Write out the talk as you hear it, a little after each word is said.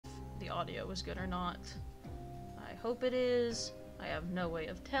audio is good or not. I hope it is. I have no way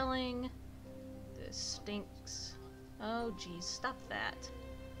of telling. This stinks. Oh, geez, stop that.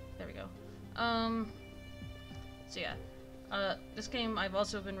 There we go. So yeah. This game I've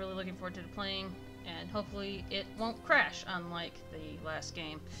also been really looking forward to playing, and hopefully it won't crash, unlike the last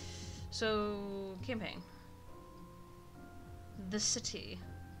game. So, campaign. The city.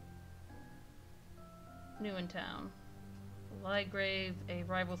 New in town. Lightgrave, a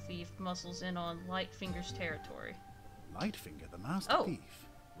rival thief, muscles in on Lightfinger's territory. Lightfinger, the master thief,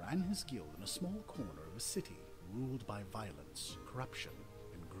 ran his guild in a small corner of a city ruled by violence, corruption,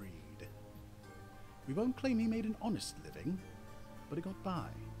 and greed. We won't claim he made an honest living, but he got by.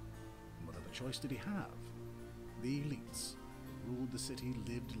 And what other choice did he have? The elites ruled the city,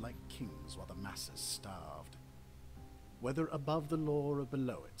 lived like kings while the masses starved. Whether above the law or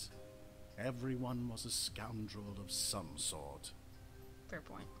below it, everyone was a scoundrel of some sort. Fair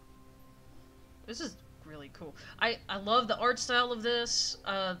point. This is really cool. I love the art style of this.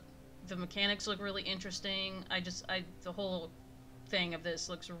 The mechanics look really interesting. The whole thing of this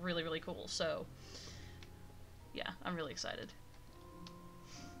looks really, really cool. So, yeah, I'm really excited.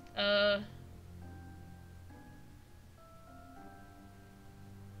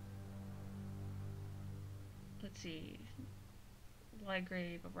 Let's see.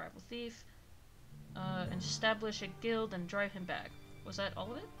 Lightgrave, a rival thief. Establish a guild and drive him back. Was that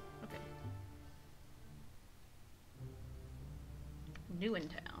all of it? Okay. New in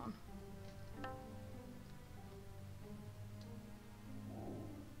town.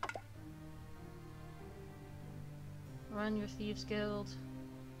 Run your thieves guild.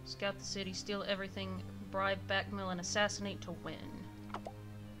 Scout the city, steal everything, bribe, blackmail, and assassinate to win.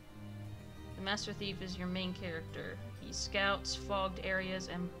 The Master Thief is your main character. He scouts fogged areas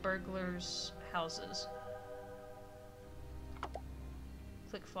and burglars houses.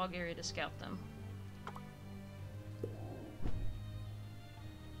 Click fog area to scout them.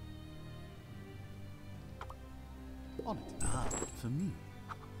 On it. Ah, for me.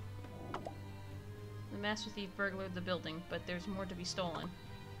 The Master Thief burglared the building, but there's more to be stolen.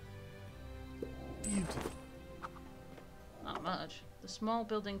 Beautiful. Not much. The small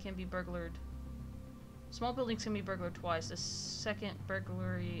building can be burglared. Small buildings can be burglared twice. The second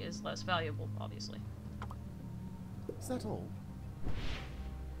burglary is less valuable, obviously. Is that all?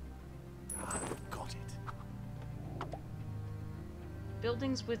 Ah, got it.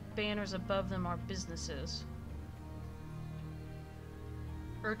 Buildings with banners above them are businesses.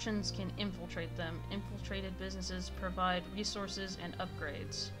 Urchins can infiltrate them. Infiltrated businesses provide resources and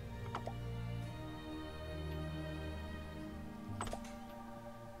upgrades.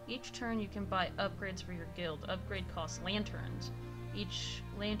 Each turn you can buy upgrades for your guild. Upgrade costs lanterns. Each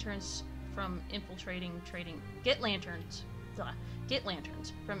lanterns from infiltrating trading... Get lanterns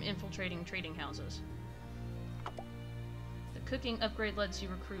from infiltrating trading houses. The cooking upgrade lets you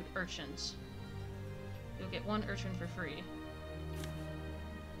recruit urchins. You'll get one urchin for free.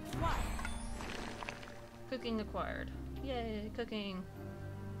 What? Cooking acquired. Yay, cooking.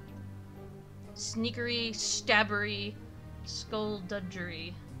 Sneakery, stabbery,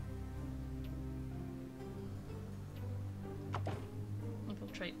 skullduggery.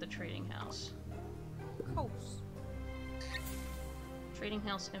 Infiltrate the trading house. Coast. Trading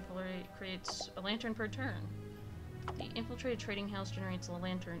house creates a lantern per turn. The infiltrated trading house generates a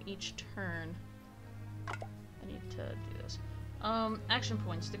lantern each turn. I need to do this. Action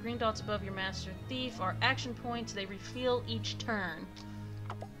points. The green dots above your Master Thief are action points. They refill each turn.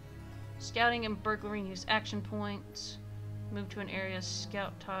 Scouting and burglaring use action points. Move to an area,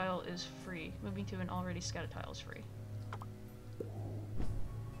 scout tile is free. Moving to an already scouted tile is free.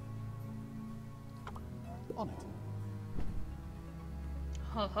 On it.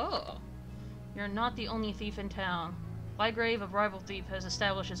 Ho ho! You're not the only thief in town. Lightgrave, a rival thief, has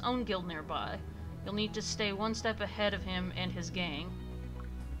established his own guild nearby. You'll need to stay one step ahead of him and his gang.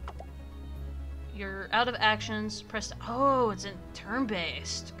 You're out of actions. Press... Oh, it's in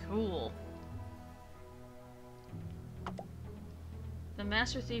turn-based. Cool. The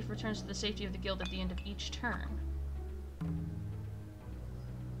Master Thief returns to the safety of the guild at the end of each turn.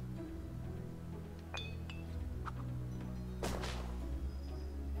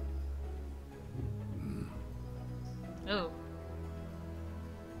 Oh.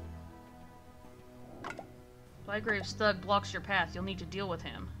 Lightgrave's thug blocks your path. You'll need to deal with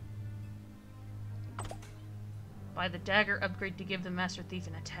him. Buy the dagger upgrade to give the Master Thief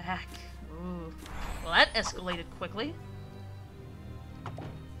an attack. Ooh. Well, that escalated quickly.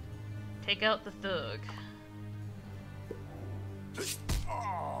 Take out the thug.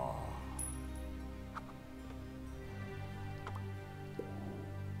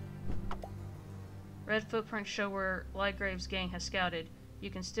 Red footprints show where Lygrave's gang has scouted. You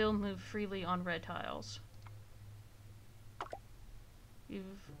can still move freely on red tiles.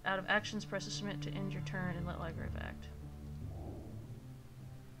 Out of actions, press a submit to end your turn and let Lygrave act.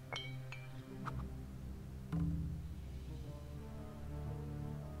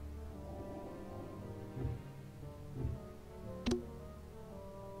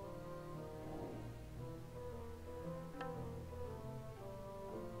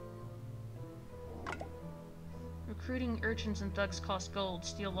 Recruiting urchins and thugs costs gold.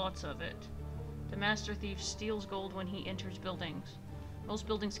 Steal lots of it. The master thief steals gold when he enters buildings. Most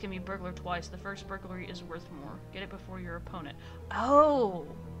buildings can be burglared twice. The first burglary is worth more. Get it before your opponent. Oh!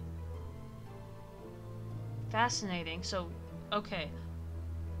 Fascinating. So, okay.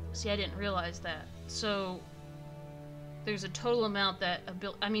 See, I didn't realize that. So, there's a total amount that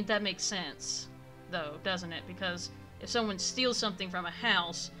I mean, that makes sense, though, doesn't it? Because if someone steals something from a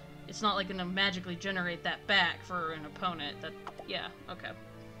house, it's not like gonna magically generate that back for an opponent. That, yeah, okay.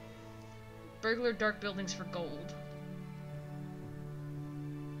 Burglar dark buildings for gold.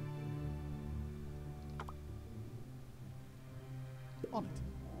 On it.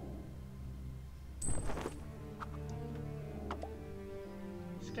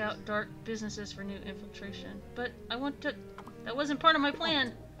 Scout dark businesses for new infiltration. But I want to... That wasn't part of my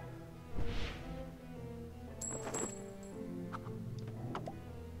plan!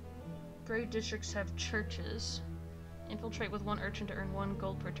 Grave districts have churches. Infiltrate with 1 urchin to earn 1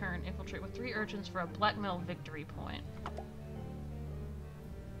 gold per turn. Infiltrate with 3 urchins for a blackmail victory point.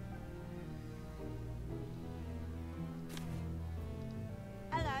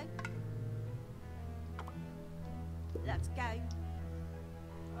 Hello. Let's go.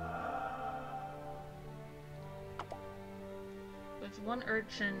 With 1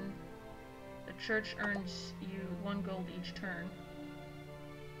 urchin, the church earns you 1 gold each turn.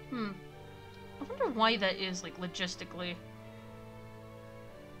 I wonder why that is, like, logistically.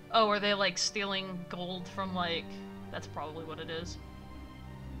 Oh, are they, like, stealing gold from, like... That's probably what it is.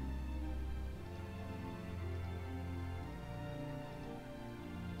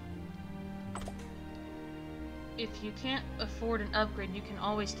 If you can't afford an upgrade, you can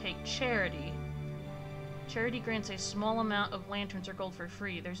always take charity. Charity grants a small amount of lanterns or gold for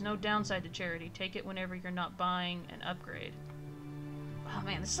free. There's no downside to charity. Take it whenever you're not buying an upgrade. Oh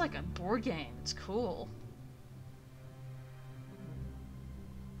man, this is like a board game. It's cool.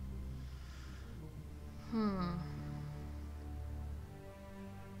 Now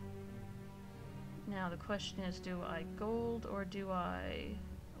the question is, do I gold or do I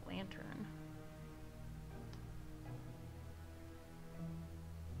lantern?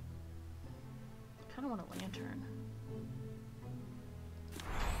 I kind of want a lantern.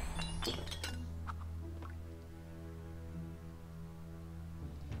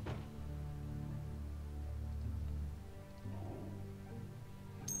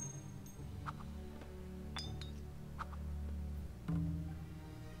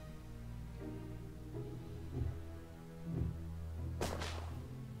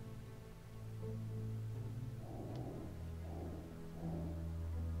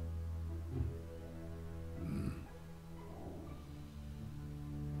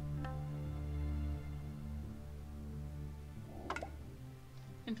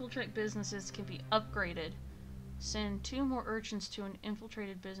 Infiltrate businesses can be upgraded. Send 2 more urchins to an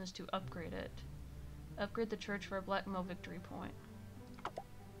infiltrated business to upgrade it. Upgrade the church for a blackmail victory point.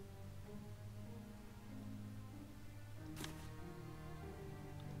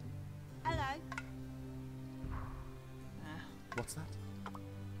 Hello. What's that?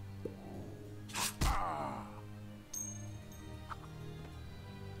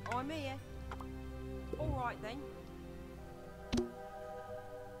 I'm here. Alright then.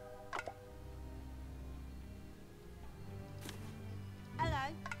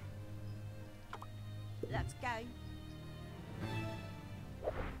 Hello. Let's go.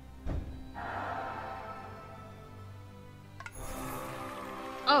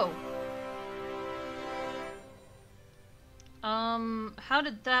 Oh. How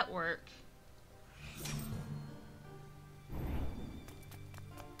did that work?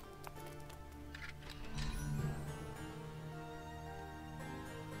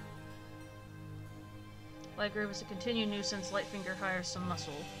 Lightgrave is a continued nuisance. Lightfinger hires some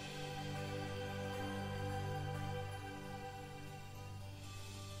muscle.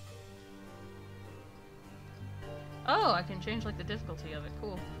 Oh, I can change like the difficulty of it.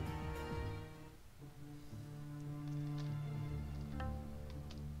 Cool.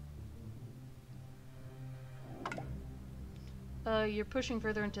 You're pushing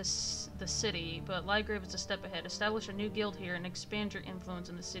further into the city, but Lightgrave is a step ahead. Establish a new guild here and expand your influence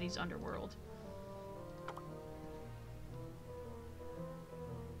in the city's underworld.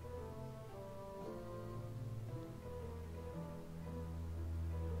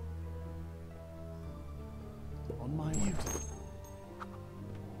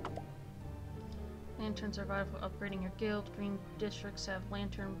 lanterns are vital for upgrading your guild. Green districts have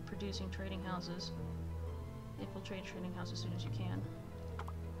lantern-producing trading houses. Infiltrate trading houses as soon as you can.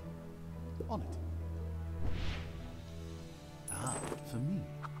 On it. Ah, for me.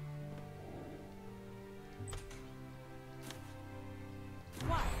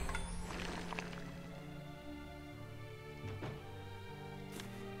 What?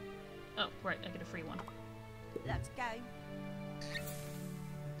 Oh, right, I get a free one. Let's go.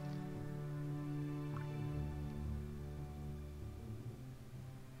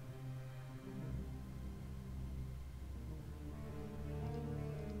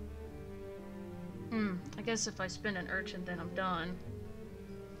 I guess if I spend an urchin, then I'm done.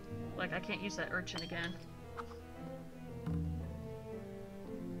 Like, I can't use that urchin again.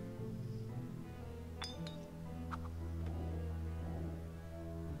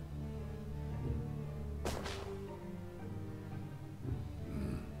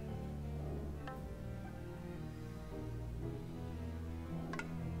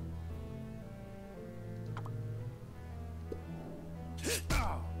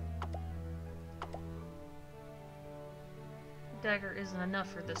 Dagger isn't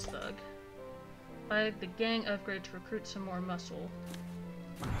enough for this thug. Buy the gang upgrade to recruit some more muscle.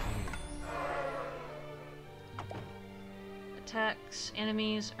 Attacks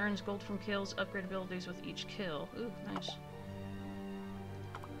enemies, earns gold from kills, upgrade abilities with each kill. Ooh, nice.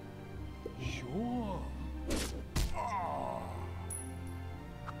 Sure.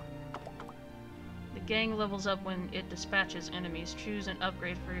 The gang levels up when it dispatches enemies. Choose an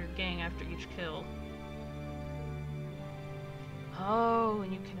upgrade for your gang after each kill. Oh,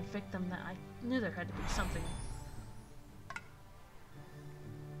 and you can evict them. That I knew there had to be something.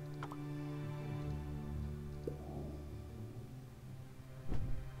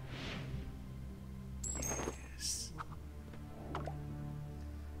 Yes.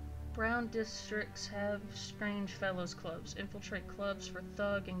 Brown districts have strange fellows clubs. Infiltrate clubs for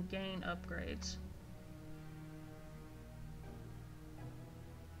thug and gain upgrades.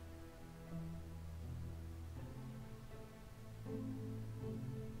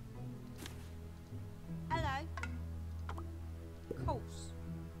 Hello. Course.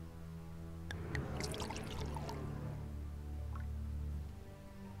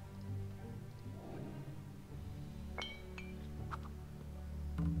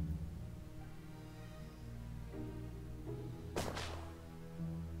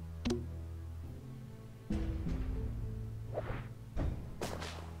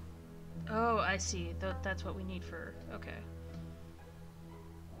 Oh, I see. That's what we need for... Okay.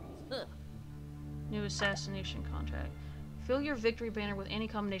 New assassination contract. Fill your victory banner with any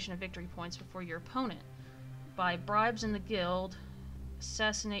combination of victory points before your opponent. Buy bribes in the guild.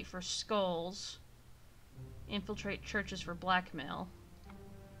 Assassinate for skulls. Infiltrate churches for blackmail.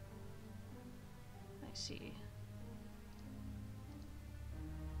 I see.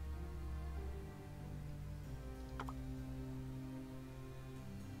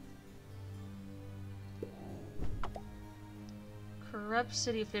 Corrupt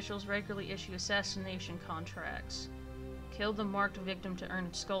city officials regularly issue assassination contracts. Kill the marked victim to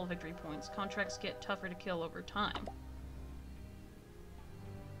earn skull victory points. Contracts get tougher to kill over time.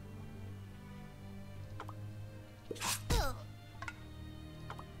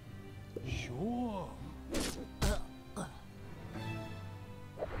 Sure.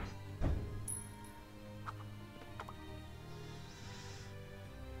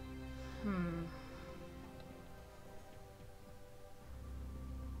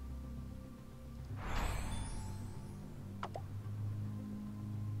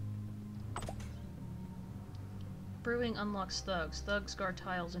 Brewing unlocks thugs. Thugs guard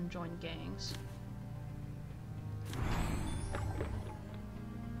tiles and join gangs.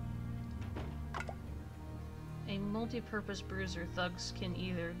 A multi-purpose bruiser. Thugs can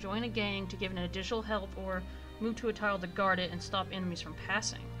either join a gang to give an additional help or move to a tile to guard it and stop enemies from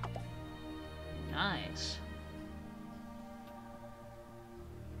passing. Nice.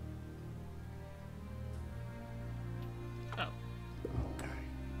 Oh. Okay.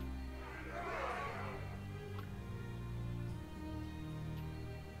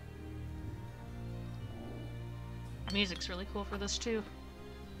 Music's really cool for this too.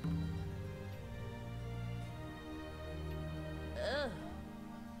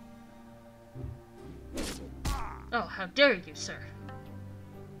 Oh, how dare you, sir!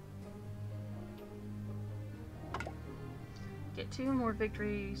 Get 2 more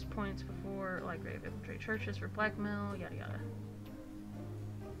victories points before, like, infiltrate churches for blackmail, yada yada.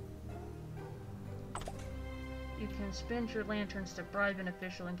 You can spend your lanterns to bribe an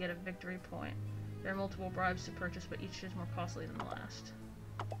official and get a victory point. There are multiple bribes to purchase, but each is more costly than the last.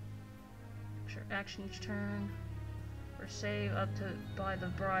 Sure, action each turn. Or save up to buy the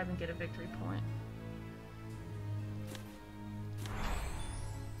bribe and get a victory point.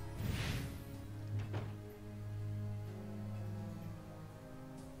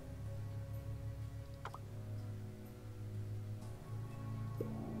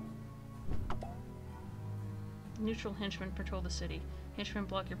 Neutral henchmen patrol the city. Henchmen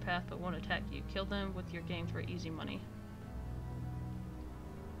block your path but won't attack you. Kill them with your game for easy money.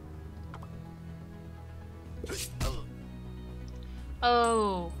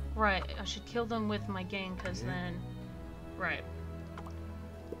 Oh, right. I should kill them with my gang, because then... Right.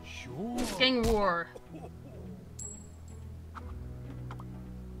 Sure. Gang war.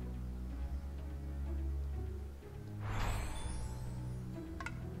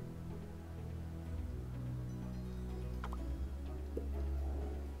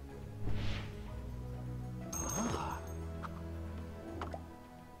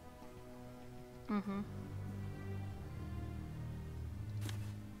 Mm-hmm.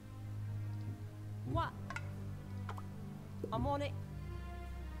 What? I'm on it.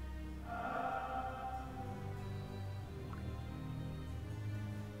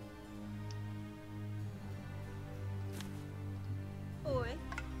 Oi.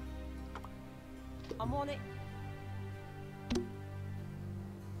 I'm on it.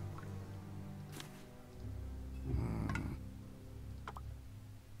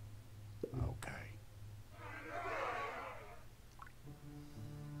 Okay.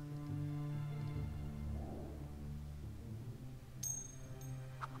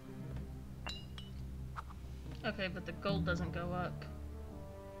 Okay, but the gold doesn't go up.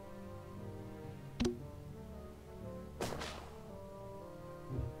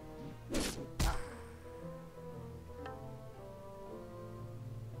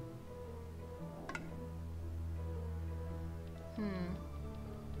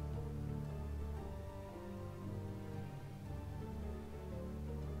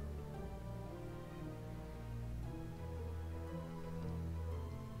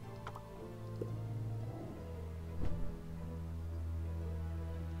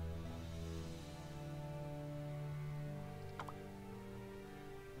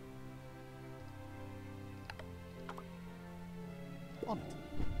 On it.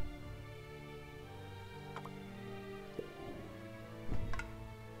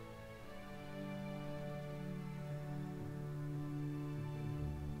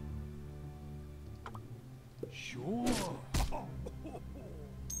 Sure.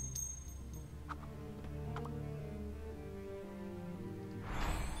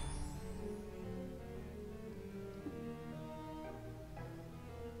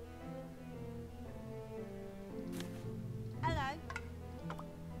 Hello.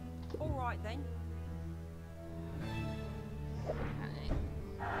 All right then.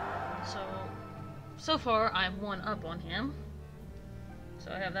 So far I'm one up on him.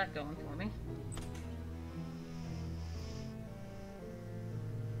 So I have that going for me.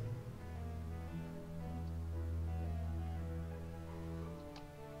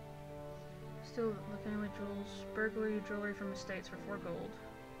 Still the family jewels. Burglary jewelry from estates for 4 gold.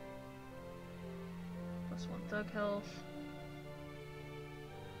 +1 thug health.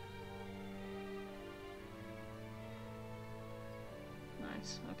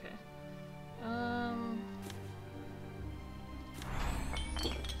 Nice, okay.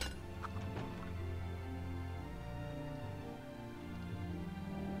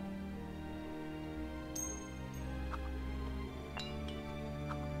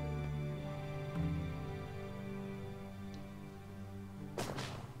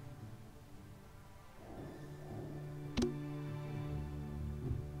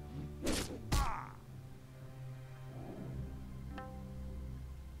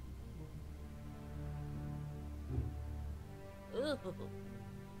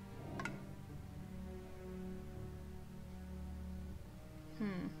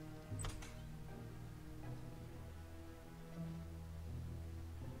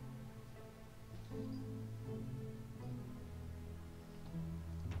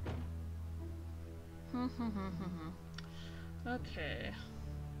 Okay.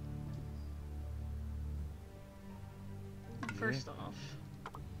 First off,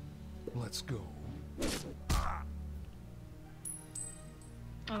 Let's go.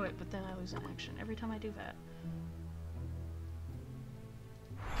 oh wait, but then I lose an action every time I do that.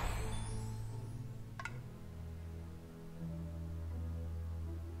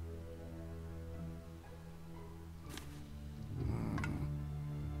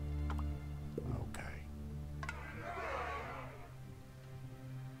 Okay.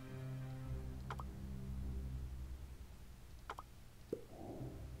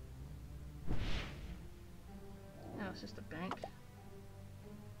 access to bank.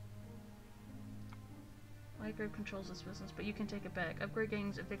 Lygrave controls this business, but you can take it back. Upgrade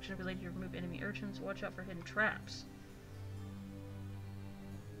gains eviction ability to remove enemy urchins. Watch out for hidden traps.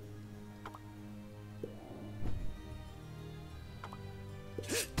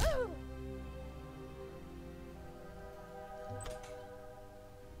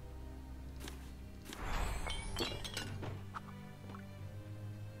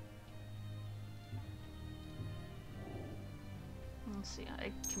 Let's see,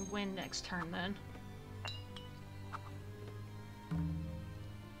 I can win next turn then.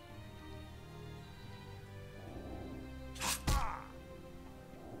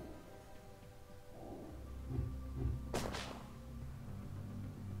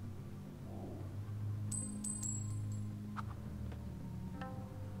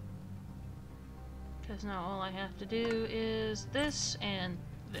 Because now all I have to do is this and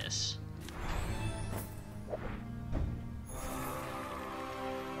this.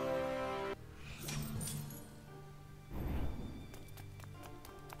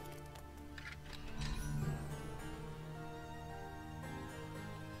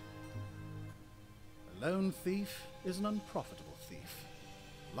 A lone thief is an unprofitable thief.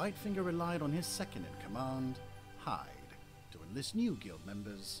 Lightfinger relied on his second in command, Hyde, to enlist new guild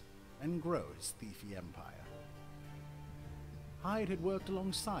members and grow his thiefy empire. Hyde had worked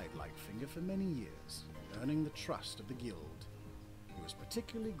alongside Lightfinger for many years, earning the trust of the guild. He was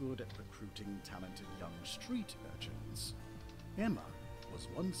particularly good at recruiting talented young street urchins. Emma was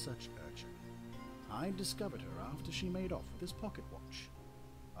one such urchin. Hyde discovered her after she made off with his pocket watch,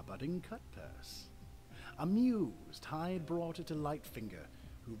 a budding cut purse. Amused, Hyde brought her to Lightfinger,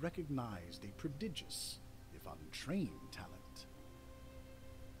 who recognized a prodigious, if untrained, talent.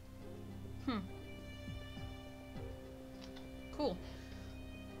 Cool.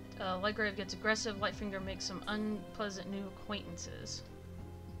 Lightgrave gets aggressive. Lightfinger makes some unpleasant new acquaintances.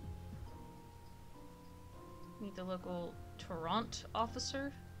 Meet the local Torrent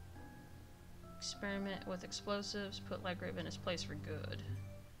officer. Experiment with explosives. Put Lightgrave in his place for good.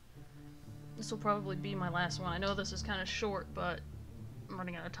 This will probably be my last one. I know this is kind of short, but I'm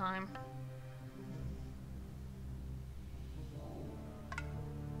running out of time.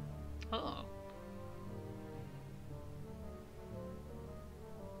 Oh.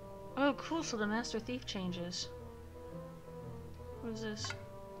 Oh, cool, so the Master Thief changes. What is this?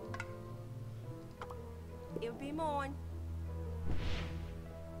 It'll be mine.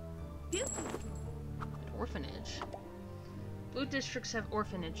 An orphanage. Blue districts have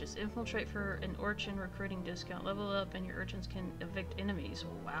orphanages. Infiltrate for an urchin recruiting discount. Level up and your urchins can evict enemies.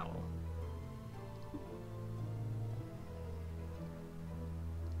 Wow.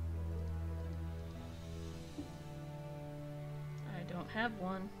 I don't have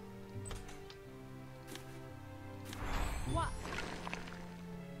one. What?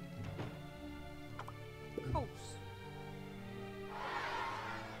 Course.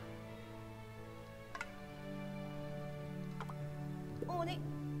 On it.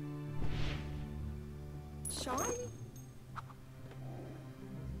 Shiny.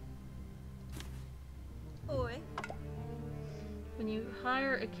 Oi. When you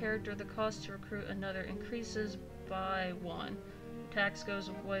hire a character, the cost to recruit another increases by 1. Tax goes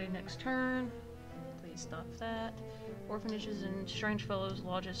away next turn. Please stop that. Orphanages and Strange Fellows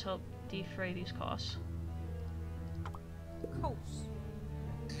lodges help defray these costs. Course.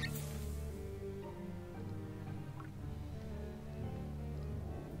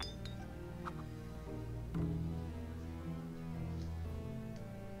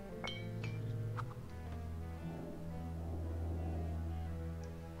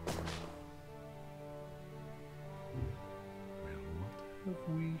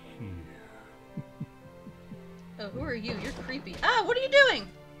 Have we here? Oh, who are you? You're creepy. Ah, what are you doing?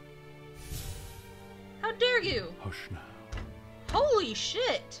 How dare you? Hush now. Holy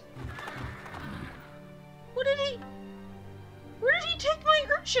shit! What did he... Where did he take my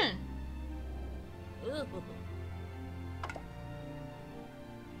urchin? Ugh.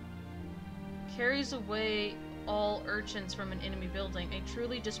 Carries away all urchins from an enemy building. A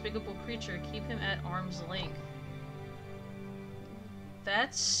truly despicable creature. Keep him at arm's length.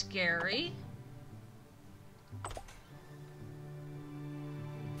 That's scary.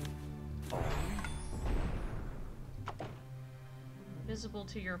 Visible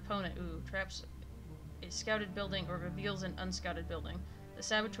to your opponent. Ooh, traps a scouted building or reveals an unscouted building. The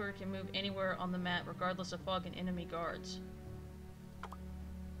saboteur can move anywhere on the map regardless of fog and enemy guards.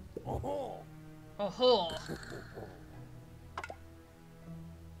 Oh ho!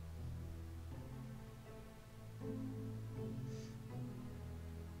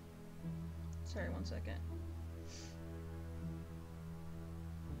 Sorry, one second.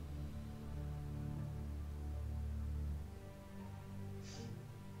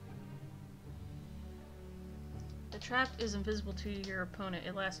 trap is invisible to your opponent.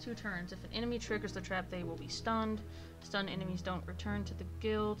 It lasts 2 turns. If an enemy triggers the trap, they will be stunned. Stunned enemies don't return to the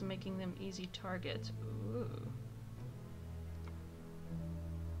guild, making them easy targets. Ooh.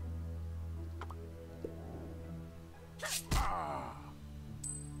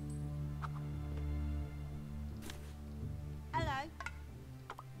 Hello.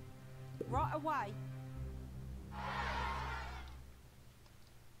 Right away.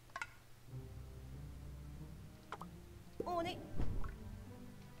 On it.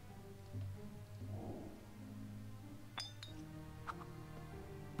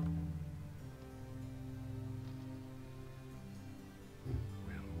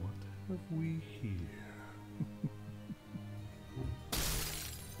 Well, what have we here?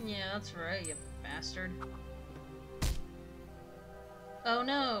 Yeah, that's right, you bastard. Oh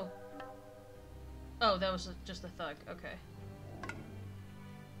no! Oh, that was just a thug. Okay.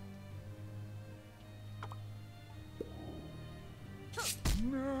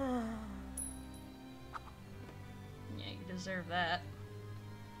 No. Yeah, you deserve that.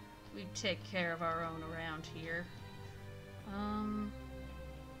 We take care of our own around here.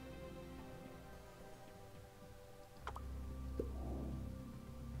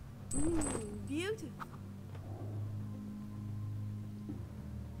 Beautiful.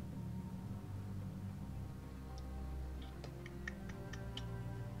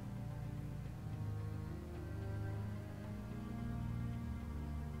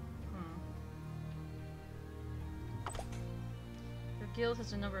 Your guild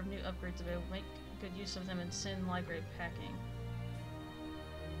has a number of new upgrades available. Make good use of them in Sin Library packing.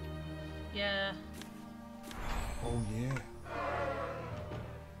 Yeah. Oh, yeah.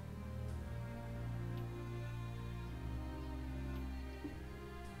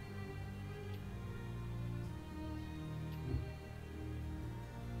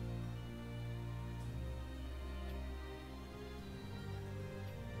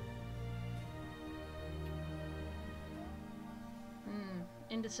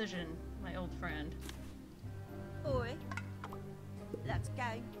 Indecision, my old friend. Oi. Let's go.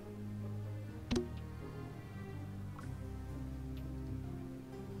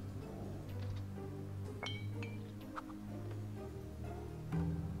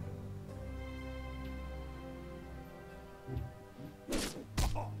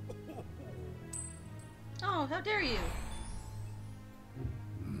 Oh, how dare you!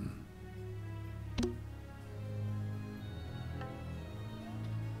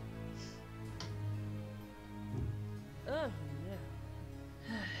 Oh, no.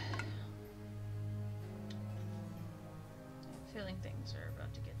 Feeling things are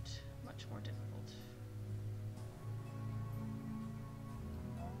about to get much more difficult.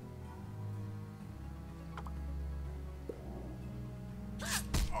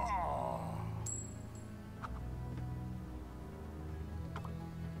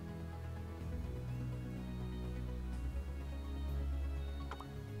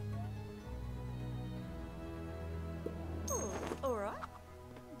 Oh, all right.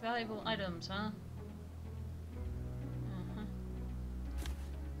 Valuable items, huh? Uh-huh.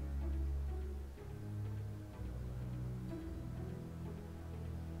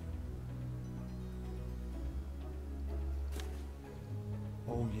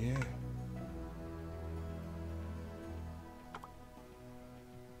 Oh, yeah.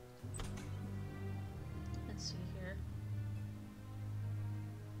 Let's see here.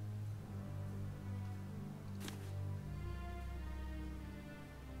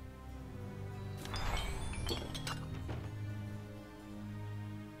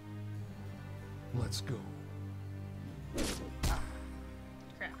 Let's go.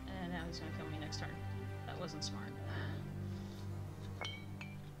 Crap. And now he's gonna kill me next turn. That wasn't smart.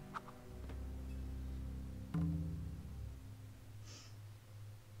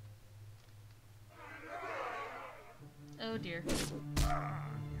 Oh dear.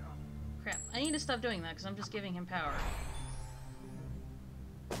 Crap. I need to stop doing that because I'm just giving him power.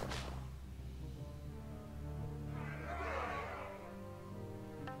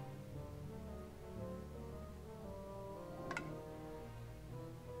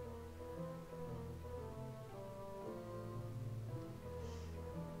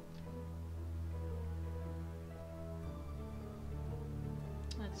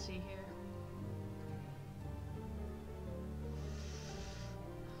 Let's see here.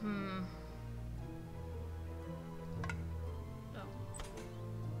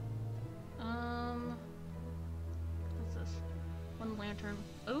 Oh. What's this? One lantern.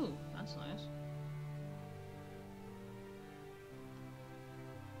 Oh, that's nice.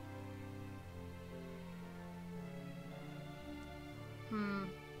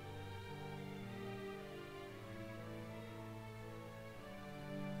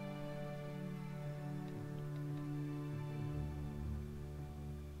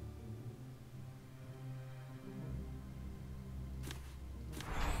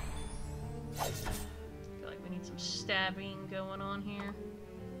 stabbing going on here.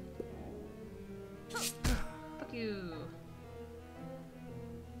 Fuck you.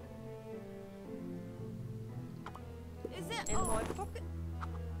 Is it in my pocket?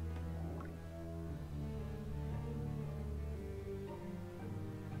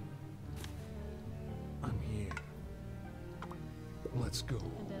 I'm here. Let's go.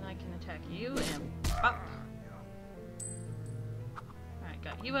 And then I can attack you and pop. Alright,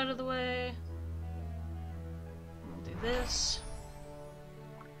 got you out of the way. We'll do this.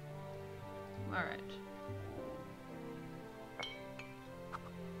 Alright.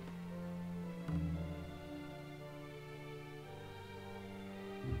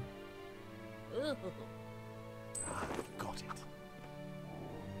 Ugh. Ah, got it.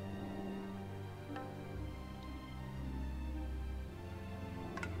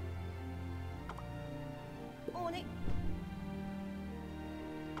 On it.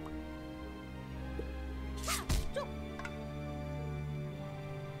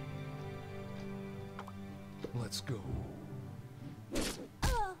 Let's go.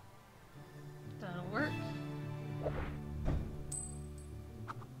 That'll work.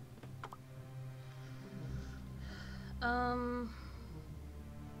 I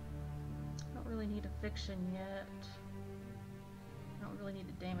don't really need a fiction yet. I don't really need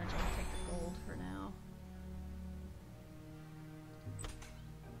the damage. I'll take the gold for now.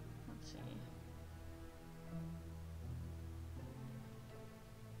 Let's see.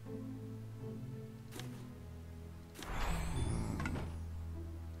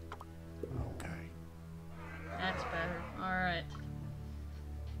 Okay. That's better. Alright.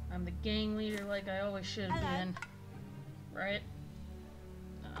 I'm the gang leader like I always should have Hello. been. Right?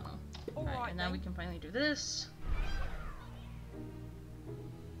 Alright, Alright, and now we then. can finally do this.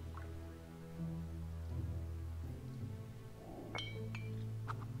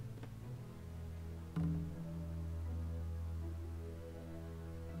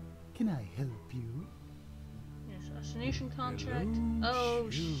 Can I help you? Assassination contract. Hello, Oh,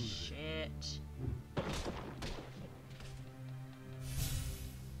 shoot. shit.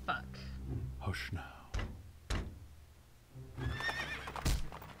 Fuck. Hush now.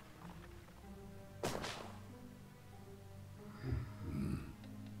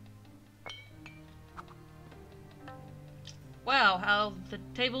 Wow, how the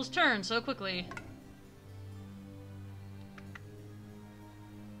tables turn so quickly.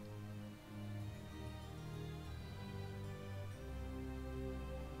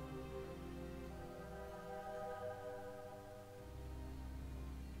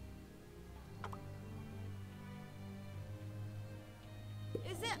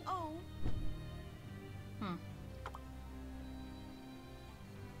 Is it all? Hmm.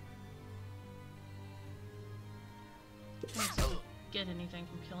 I don't get anything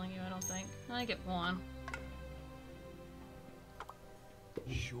from killing you, I don't think. I get one.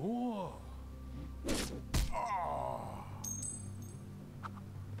 Sure. Ah.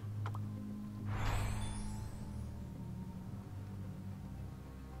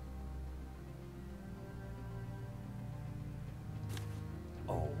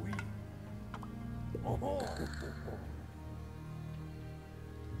 Oh, we. Oh.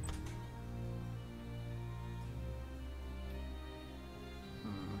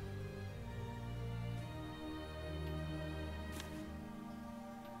 Hmm.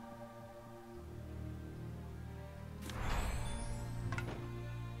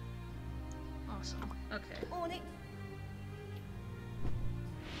 Awesome. Okay. On it.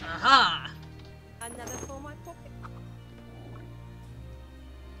 Aha! Another for my pocket.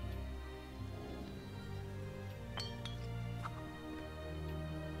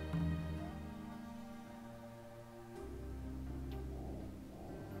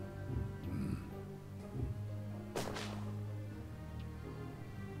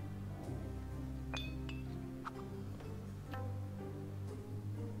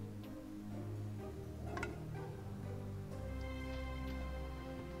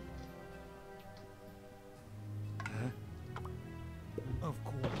 Of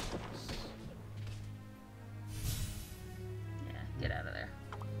course. Yeah, get out of there.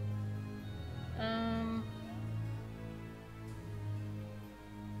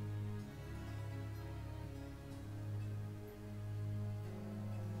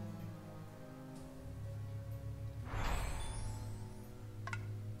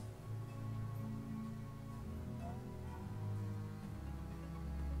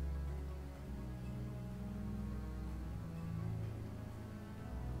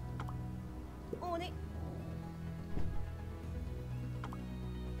 On it.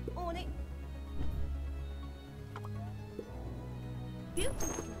 On it.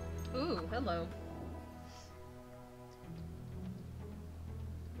 Beautiful. Ooh, hello.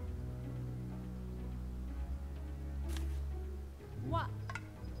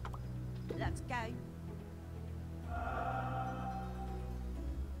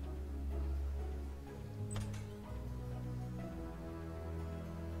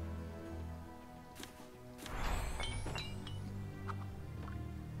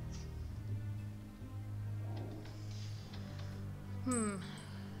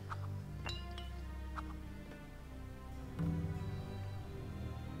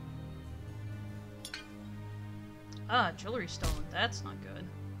 Ah, jewelry stolen. That's not good.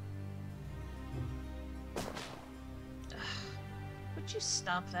 Ugh. Would you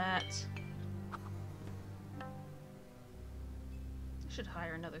stop that? I should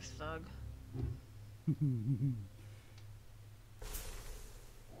hire another thug.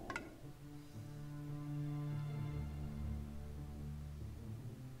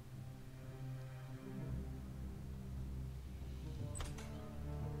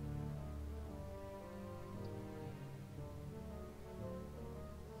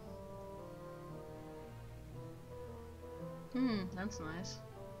 That's nice.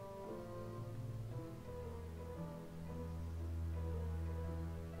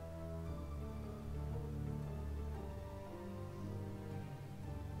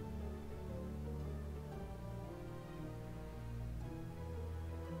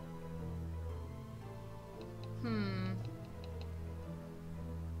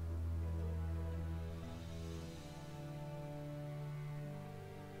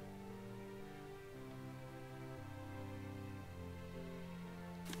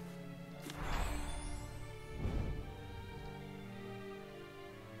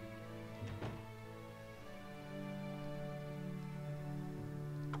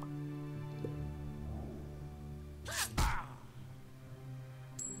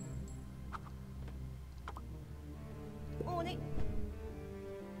 On it.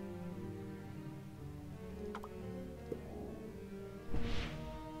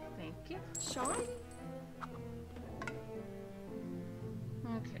 Thank you. Shine.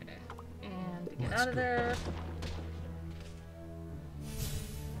 Okay. And to get Let's out of go. there.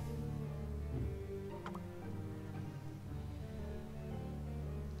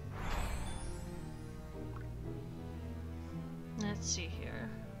 Let's see here.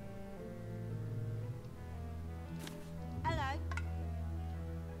 Hello.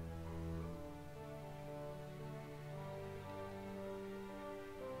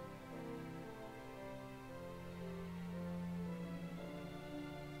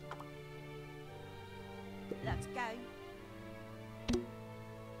 Let's go.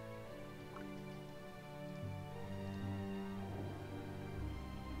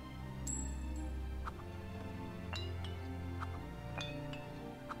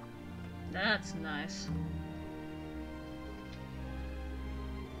 That's nice.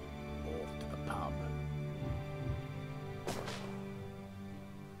 Off to the pub.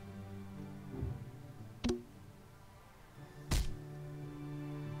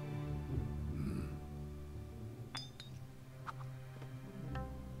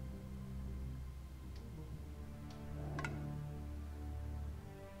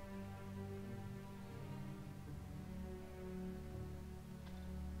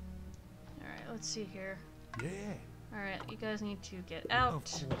 Alright, let's see here. Yeah. Alright, you guys need to get Of out.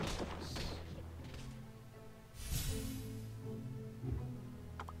 course.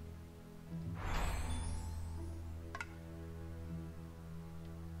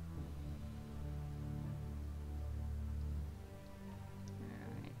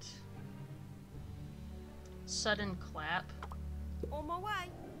 Alright. Sudden clap. On my way.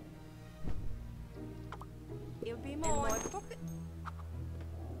 It'll be mine. In my pocket.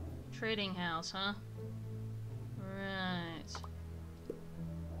 Trading house, huh? Right.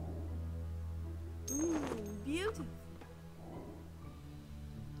 Beautiful.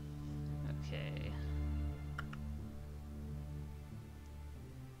 Okay.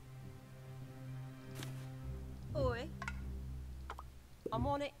 Oi. I'm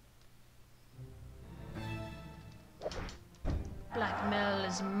on it. Blackmail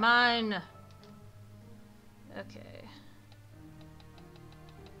is mine. Okay.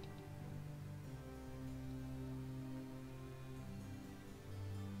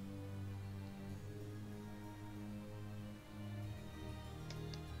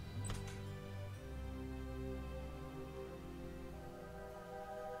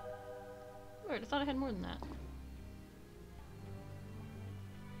 Weird, I thought I had more than that.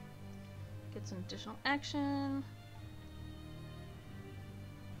 Get some additional action.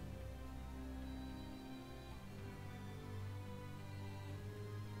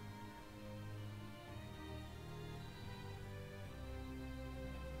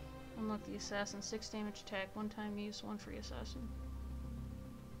 Unlock the assassin, 6 damage attack, 1 time use, 1 free assassin.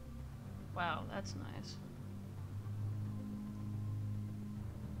 Wow, that's nice.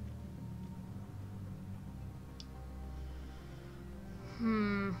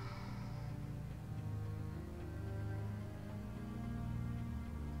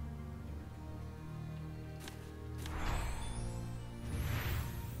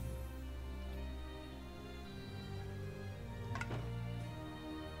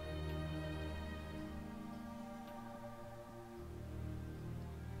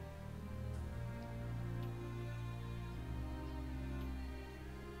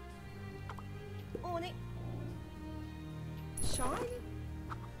 shine.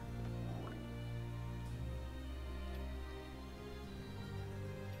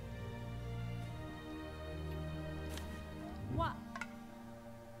 What?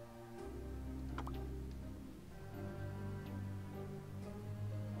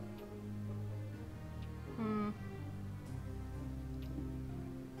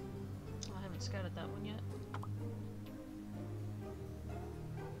 I haven't scouted that one yet.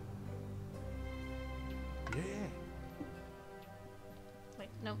 Yeah. Wait,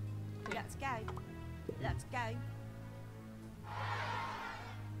 no. Let's go. Let's go.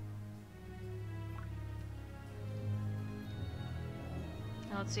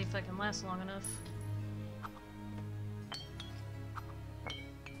 Now let's see if I can last long enough.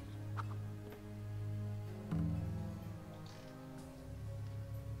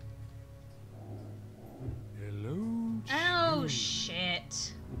 Hello. Oh, Chewie.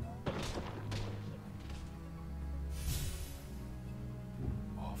 shit.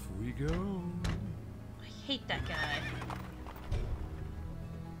 Off we go. I hate that guy.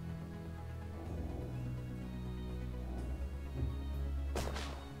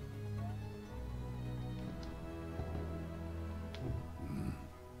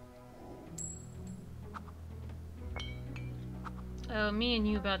 Me and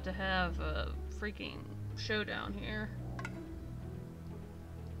you about to have a freaking showdown here.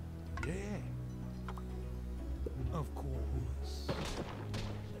 Yeah. Of course.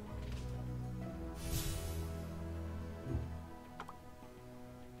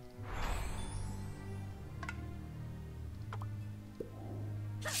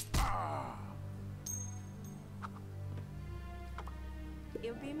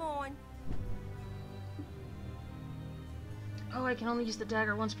 It'll be mine. Oh, I can only use the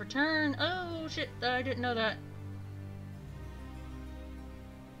dagger once per turn. Oh, shit. I didn't know that.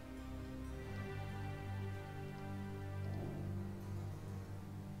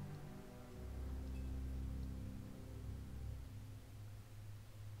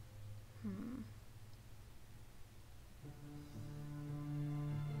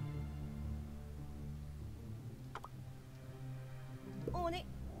 On it.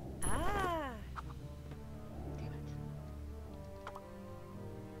 Ah. Damn it.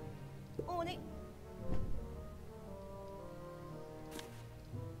 On it.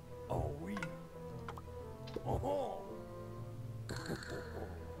 Oh, we. Oh.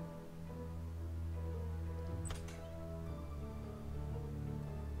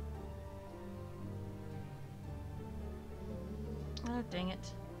 Oh, dang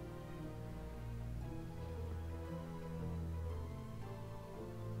it.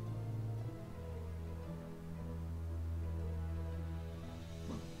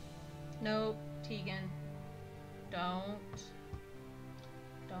 Nope, Tegan. Don't.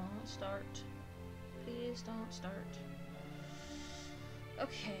 Don't start. Please don't start.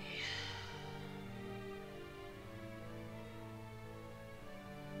 Okay.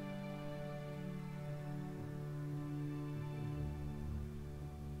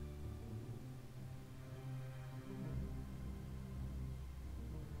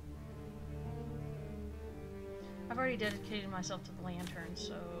 I've already dedicated myself to the lantern,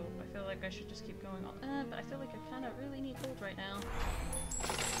 so I feel like I should just keep going on. But I feel like I kind of really need gold right now.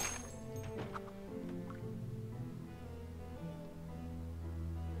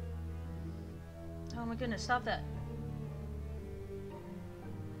 Oh my goodness, stop that.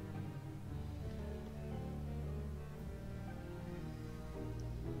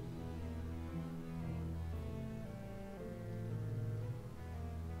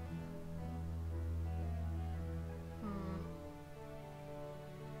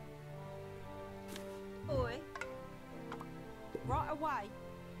 Oi. Right away.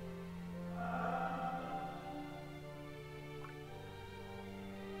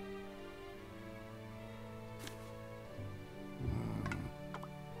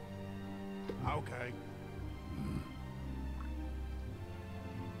 Okay.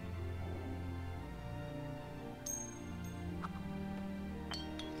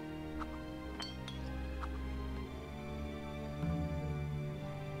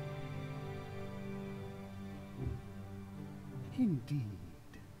 Indeed.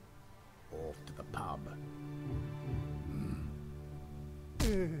 Off to the pub.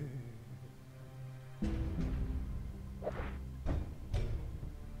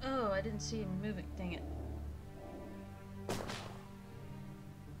 Oh, I didn't see him moving. Dang it.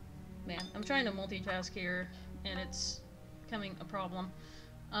 Man, I'm trying to multitask here, and it's becoming a problem.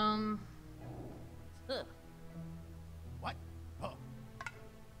 Ugh. What? Oh.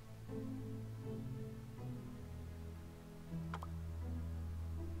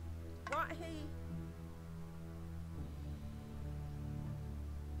 Right here.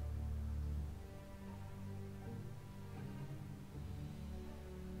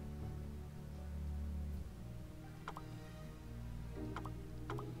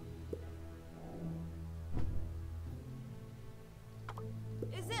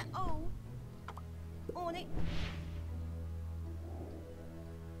 Oh. On it.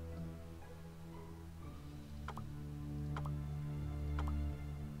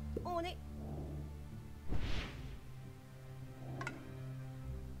 On it.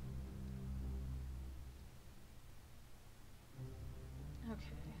 Okay.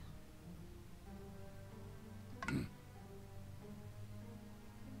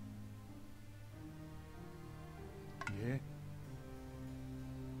 Yeah?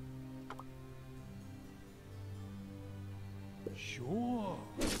 Sure.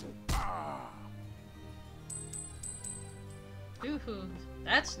 Ooh,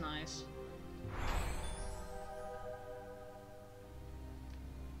 that's nice.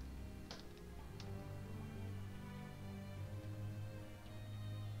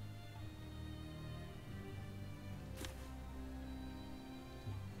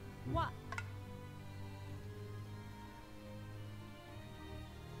 What?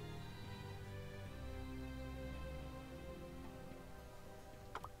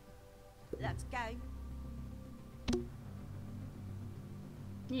 Let's go.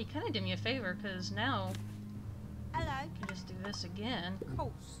 You kind of did me a favor, because now Hello. I can just do this again.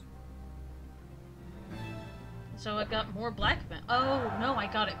 Course. So I got more black men. Oh, no, I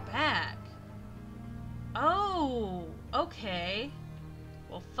got it back. Oh, okay.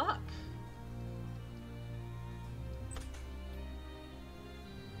 Well, fuck.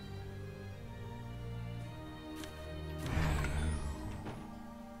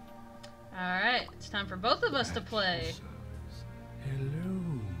 Alright, it's time for both of us to play.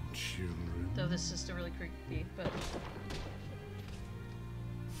 Hello, children. Though this is still really creepy, but...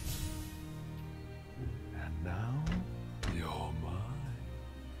 And now, you're mine.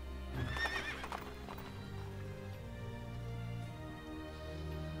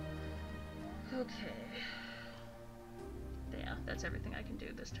 Okay. Yeah, that's everything I can do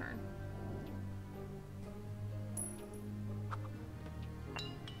this turn.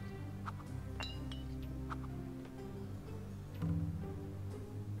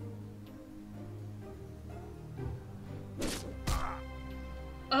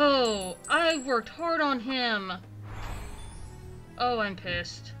 Oh, I worked hard on him. Oh, I'm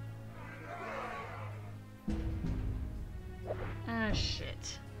pissed. Ah,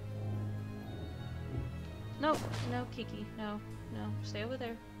 shit. No, no, Kiki, no, no. Stay over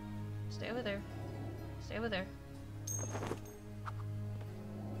there. Stay over there. Stay over there.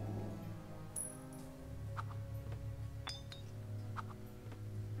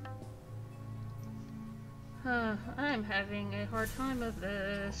 I'm having a hard time of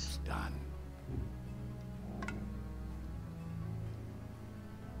this. Done.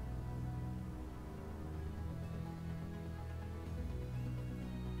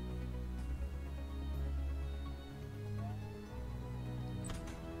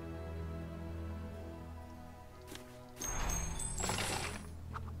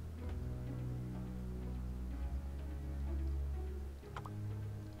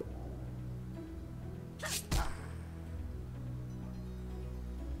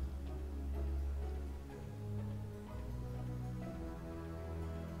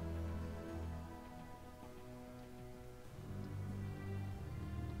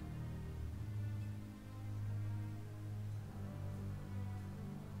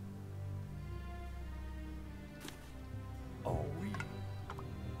 Oh, oui.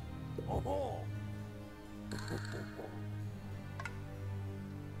 Oh, oh.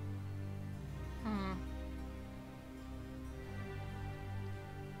 Hmm.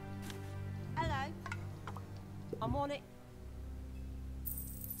 Hello. I'm on it.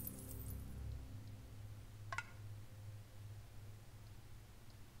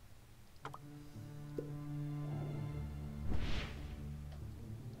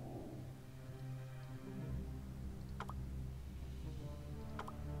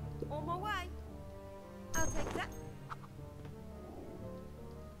 On my way. I'll take that.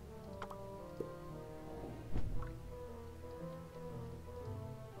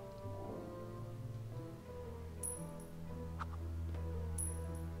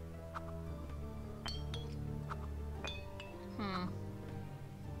 Hmm.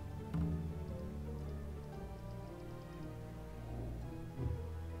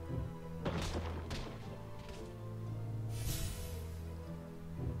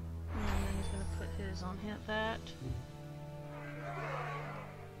 And then he's gonna put his on hit that.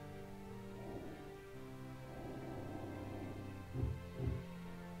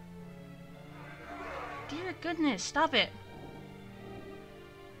 Dear goodness, stop it!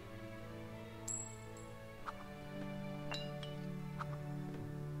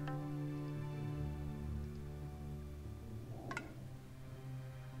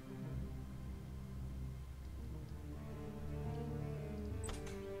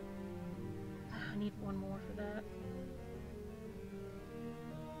 need one more for that.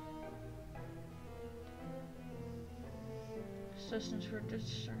 Sustenance for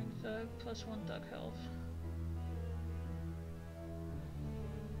discerning thug, +1 thug health.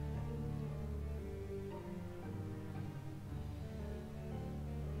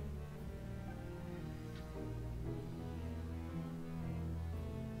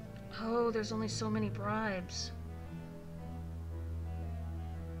 Oh, there's only so many bribes.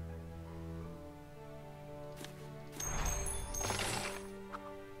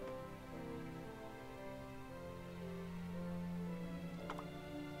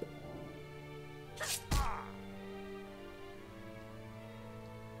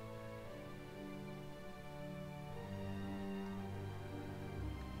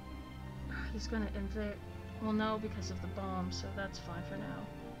 He's gonna invade. Well, no, because of the bomb, so that's fine for now.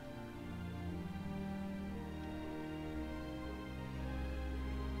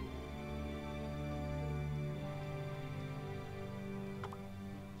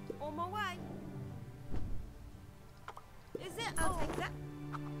 On my way. Is it? I'll take that.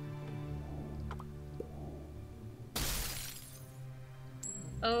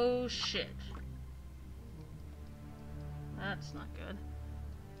 Oh shit. That's not good.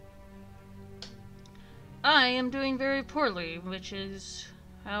 I am doing very poorly, which is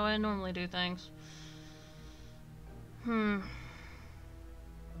how I normally do things.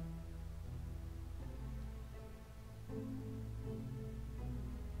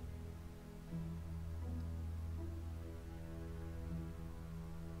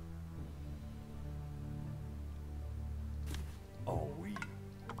 Oh, oui.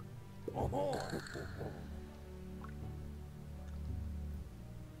 Oh.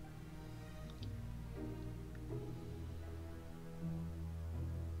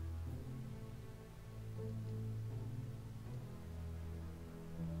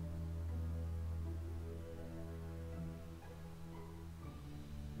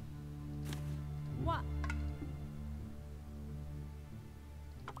 What?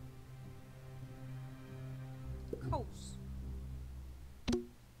 Course.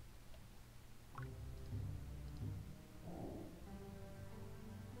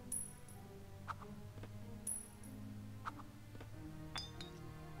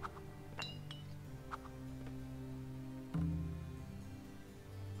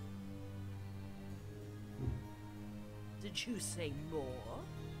 Did you say more?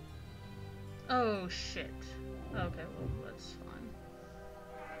 Oh shit. Okay, well, that's fine.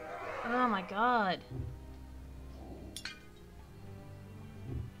 Oh my god.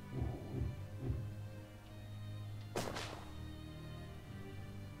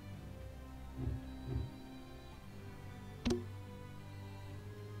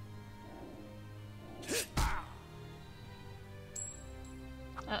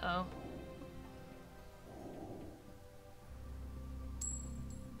 Uh-oh.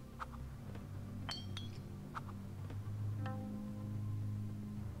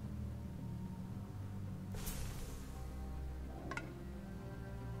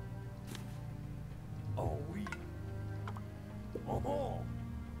 Oh, oui. Oh.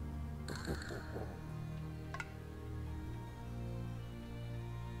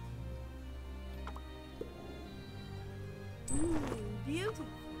 Beautiful.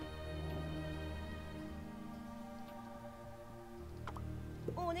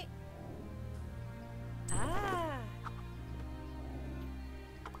 On it. Ah.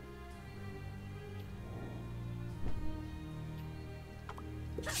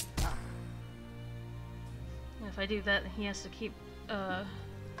 If I do that, he has to keep, Hello,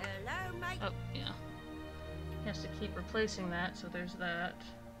 mate. oh, yeah. He has to keep replacing that, so there's that.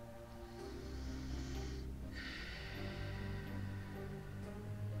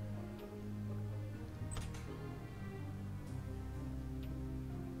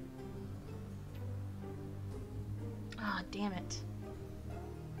 Ah, damn it.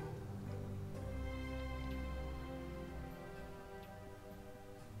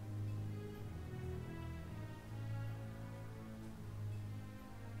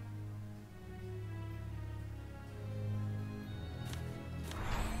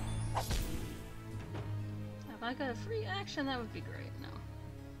 If I got a free action, that would be great. No.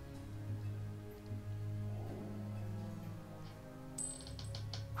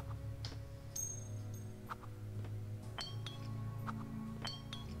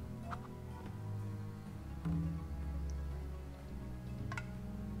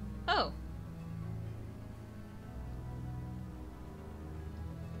 Oh.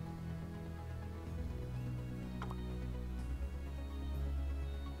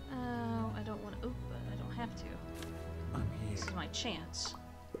 Oh, I don't want to. Oop, but I don't have to. I'm This here. is my chance.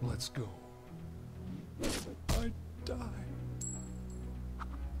 Let's go. I die.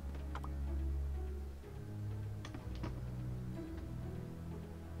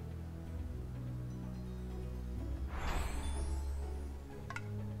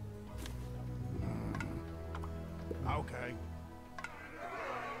 Okay.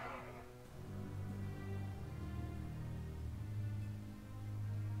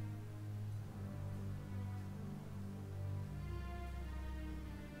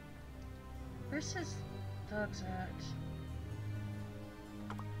 Where's his dogs at?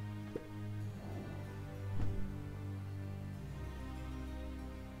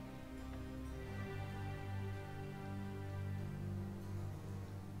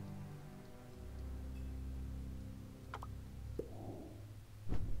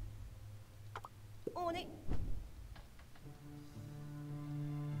 On it.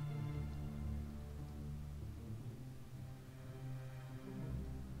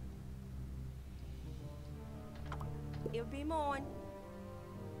 It'll be mine.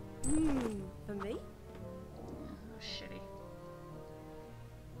 For me? Oh, shitty.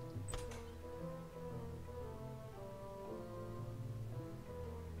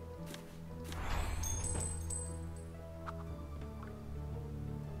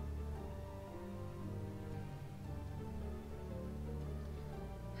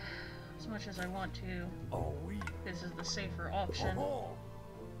 As much as I want to, Oh, oui. this is the safer option. Oh,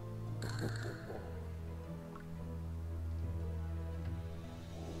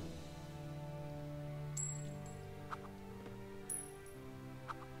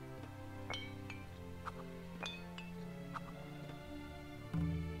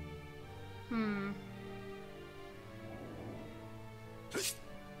 Hmm.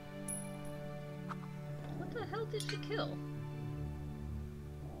 What the hell did she kill?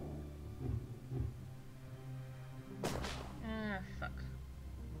 Ah, fuck.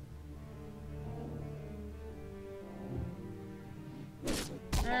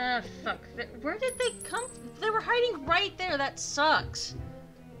 Ah, fuck. Where did they come? They were hiding right there. That sucks.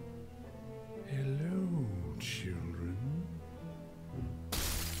 Hello, children.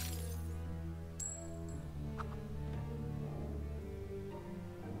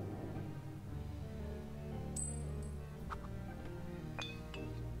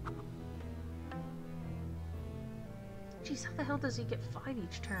 Jeez, how the hell does he get 5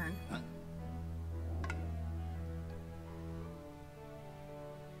 each turn?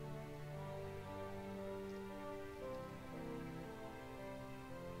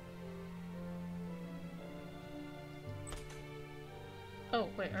 Oh,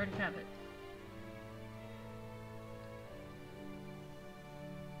 wait, I already have it.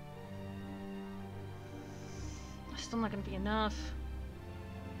 Still not gonna be enough.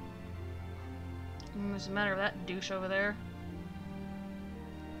 It's a matter of that douche over there.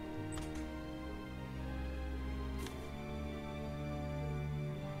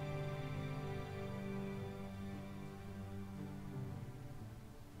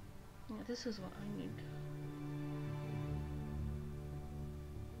 Yeah, this is what I need.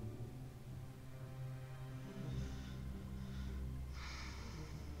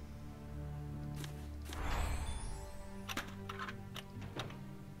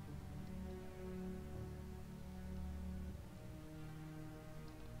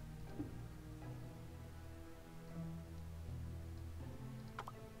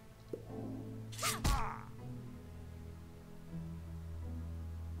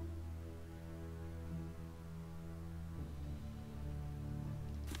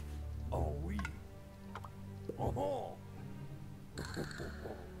 oh, oui. Oh,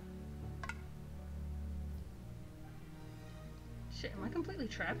 Shit, am I completely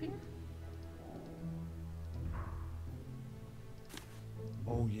trapping?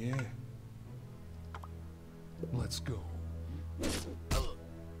 oh, yeah. Let's go.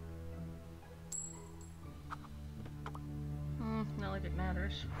 Not like it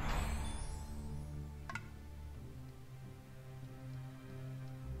matters.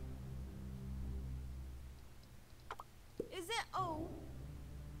 Is it all?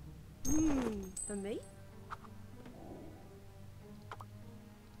 For me?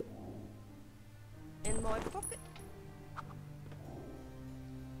 In my pocket?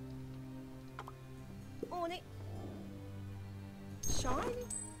 On it. Shiny?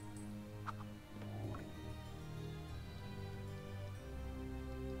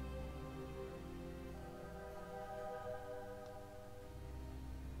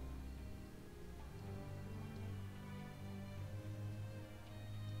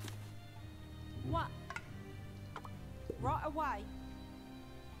 What? Right away.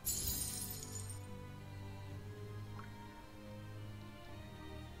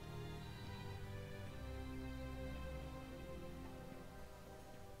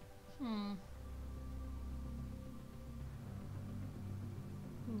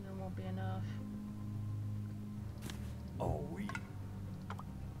 That won't be enough. Oh, we.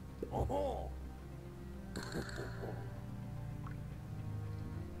 Oh.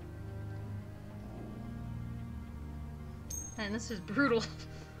 Man, this is brutal.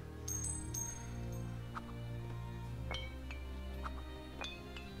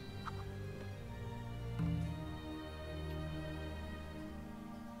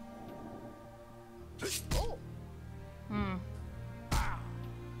 Hmm.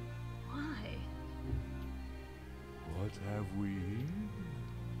 Why? What have we here?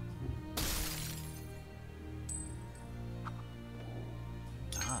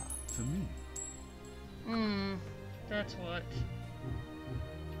 Ah, for me. Hmm. That's what.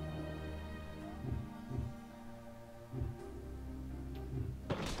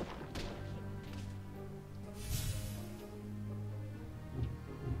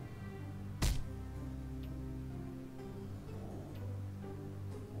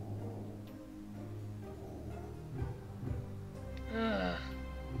 Ugh.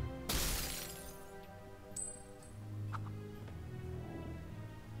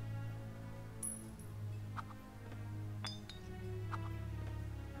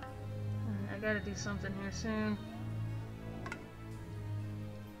 I gotta do something here soon.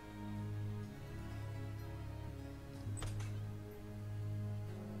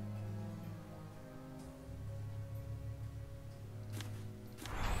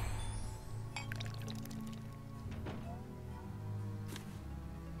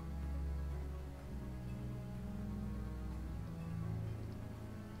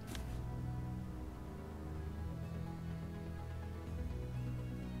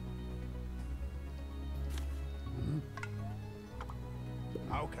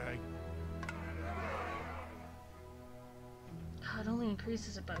 Okay. God, it only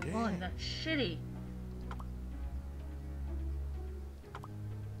increases it by one. That's shitty.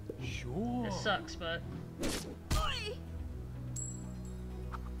 Sure. This sucks, but Oi!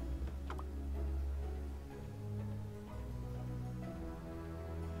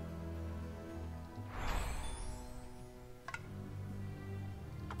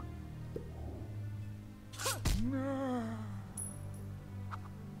 No.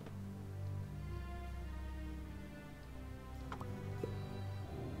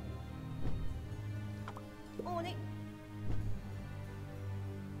 On it.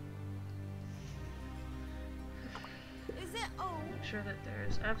 Is it all? make sure that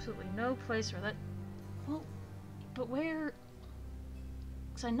there's absolutely no place where that. Well, but where?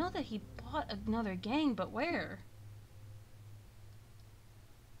 Because I know that he bought another gang, but where?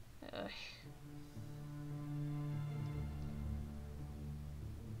 Ugh.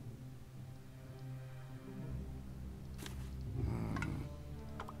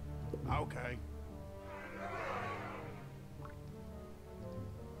 Okay.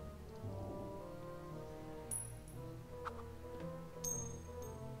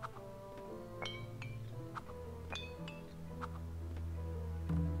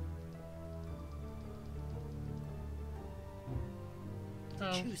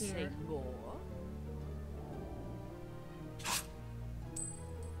 Oh, You say here. more?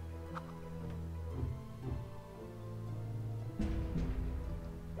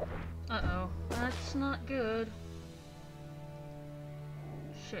 Uh-oh. That's not good.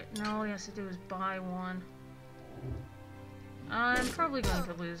 Shit, now all he has to do is buy one. I'm probably going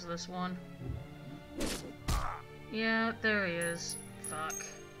to lose this one. Yeah, there he is. Fuck.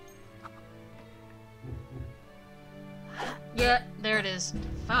 Yeah, there it is.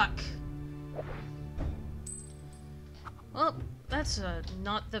 Fuck. Well, that's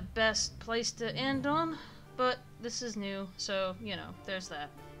not the best place to end on, but this is new, so, you know, there's that.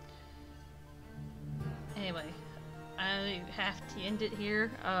 Anyway, I have to end it here.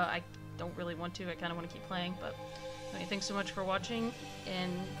 I don't really want to, I kind of want to keep playing, but anyway, thanks so much for watching,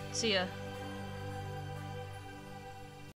 and see ya.